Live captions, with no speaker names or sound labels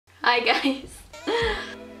Hi guys.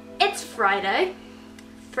 It's Friday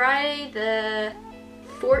the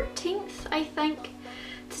 14th I think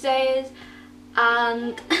today is,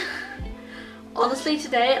 and honestly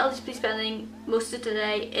today I'll just be spending most of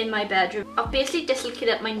today in my bedroom. I've basically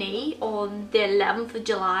dislocated my knee on the 11th of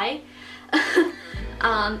July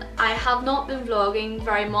and I have not been vlogging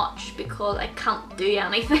very much because I can't do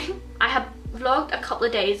anything. I have vlogged a couple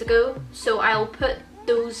of days ago, so I'll put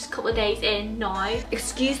those couple of days in now.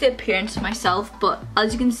 Excuse the appearance of myself, but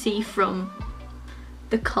as you can see from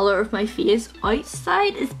the colour of my face,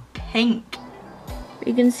 outside is pink.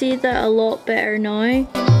 You can see that a lot better now.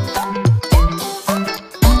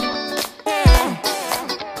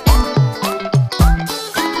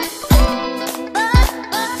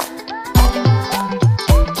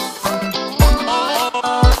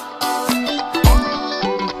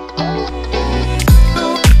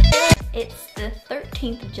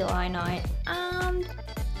 Of July now, and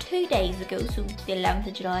 2 days ago, so the 11th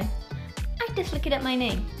of July, I dislocated my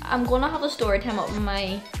knee. I'm gonna have a story time up on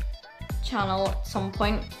my channel at some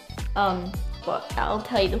point, but I'll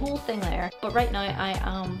tell you the whole thing there. But right now I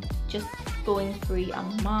am just going through a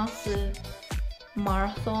massive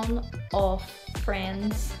marathon of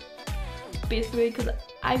Friends, basically, because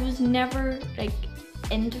I was never like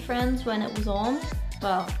into Friends when it was on.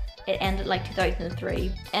 Well, it ended like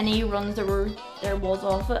 2003. Any runs there was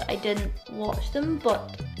of it, I didn't watch them,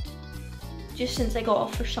 but just since I got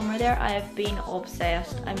off for summer there, I have been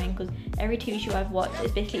obsessed. I mean, because every TV show I've watched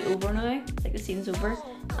is basically over now, like the season's over.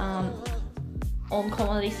 On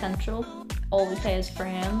Comedy Central, all we play is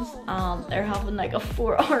Friends. They're having like a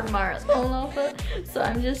 4-hour marathon of it, so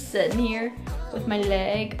I'm just sitting here with my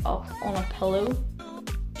leg up on a pillow,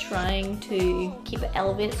 trying to keep it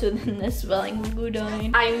elevated so then the swelling will go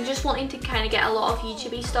down. I'm just wanting to kind of get a lot of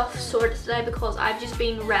YouTube-y stuff sorted today because I've just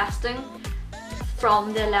been resting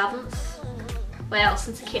from the 11th. Well,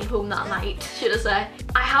 since I came home that night, should I say.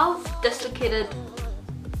 I have dislocated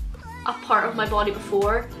a part of my body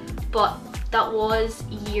before, but that was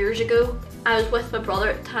years ago. I was with my brother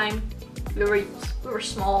at the time. We were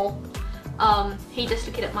small. He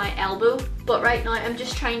dislocated my elbow, but right now I'm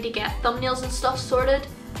just trying to get thumbnails and stuff sorted.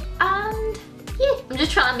 And yeah, I'm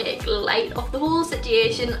just trying to make light of the whole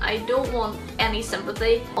situation. I don't want any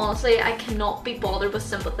sympathy. Honestly, I cannot be bothered with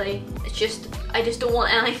sympathy. It's just, I just don't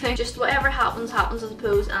want anything. Just whatever happens, happens I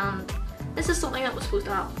suppose, and this is something that was supposed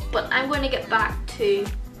to happen. But I'm going to get back to...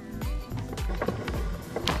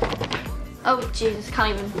 Oh Jesus,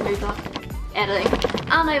 can't even move that. Editing.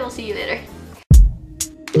 And I will see you later.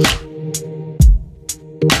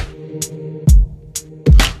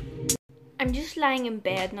 I'm just lying in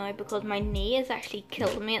bed now because my knee is actually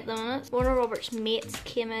killing me at the minute. One of Robert's mates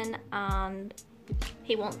came in and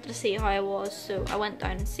he wanted to see how I was, so I went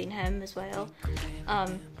down and seen him as well.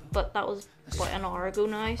 But that was about an hour ago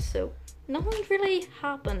now, so nothing's really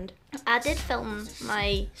happened. I did film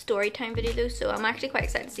my story time video though, so I'm actually quite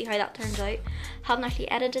excited to see how that turns out. Haven't actually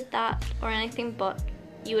edited that or anything, but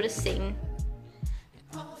you would have seen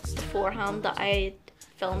beforehand that I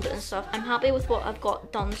filmed it and stuff. I'm happy with what I've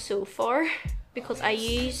got done so far because I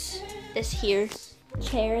use this here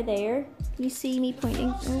chair there. Can you see me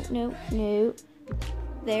pointing? Oh, no.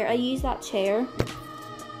 There, I use that chair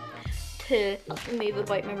to move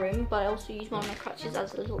about my room, but I also use one of my crutches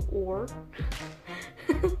as a little oar.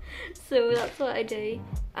 So that's what I do.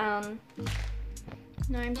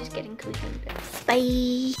 Now I'm just getting cozy in bed.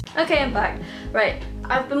 Bye! Okay, I'm back. Right,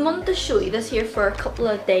 I've been wanting to show you this here for a couple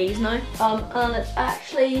of days now. And it's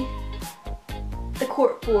actually the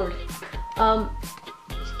cork board.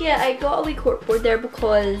 Yeah, I got a wee cork board there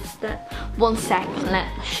because that... One second,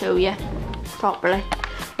 let me show you properly.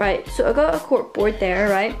 Right, so I got a cork board there,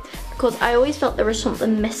 right? Because I always felt there was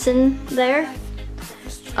something missing there.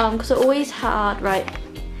 Because I always had, right,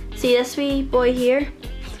 see this wee boy here?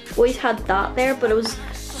 Always had that there, but it was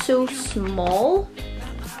so small.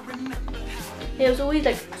 Yeah, it was always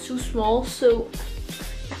like so small, so...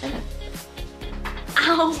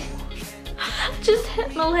 Ow! Just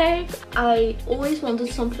hit my leg. I always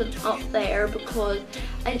wanted something up there because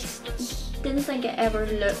I just didn't think it ever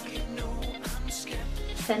looked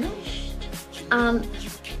finished. And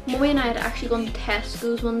Mommy and I had actually gone to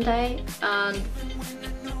Tesco's one day and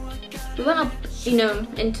we went up, you know,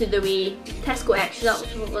 into the wee Tesco Extra, that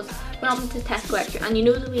was what it was. Went up into Tesco Extra, and you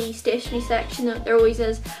know the wee stationery section that there always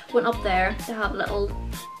is? Went up there to have a little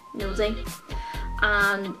nosy,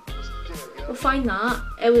 and we found that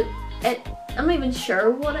I'm not even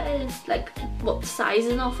sure what it is, like what the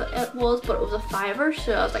sizing of it was, but it was a £5,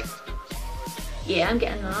 so I was like, yeah, I'm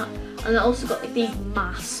getting that. And I also got like these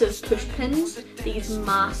massive push pins, these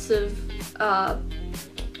massive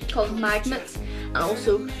called magnets, and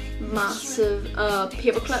also massive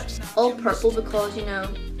paper clips, all purple because, you know,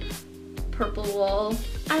 purple wall.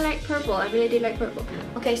 I like purple, I really do like purple.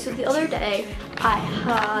 Okay, so the other day I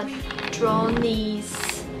had drawn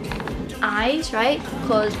these eyes, right?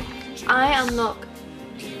 Because I'm not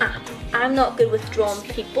good with drawing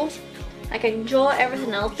people. Like, I can draw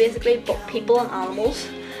everything else basically, but people and animals.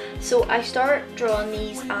 So I start drawing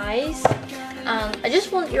these eyes, and I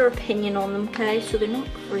just want your opinion on them, okay? So they're not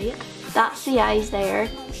great. That's the eyes there.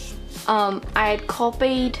 I had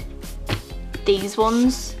copied these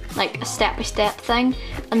ones, like a step-by-step thing,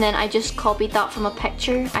 and then I just copied that from a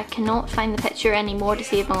picture. I cannot find the picture anymore to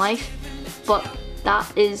save my life, but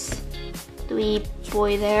that is the wee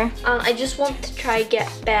boy there. And I just want to try get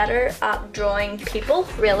better at drawing people,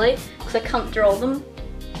 really, because I can't draw them.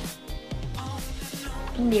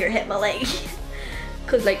 Near hit my leg,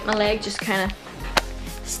 because like my leg just kind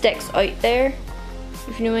of sticks out there,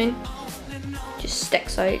 if you know what I mean, just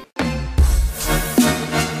sticks out.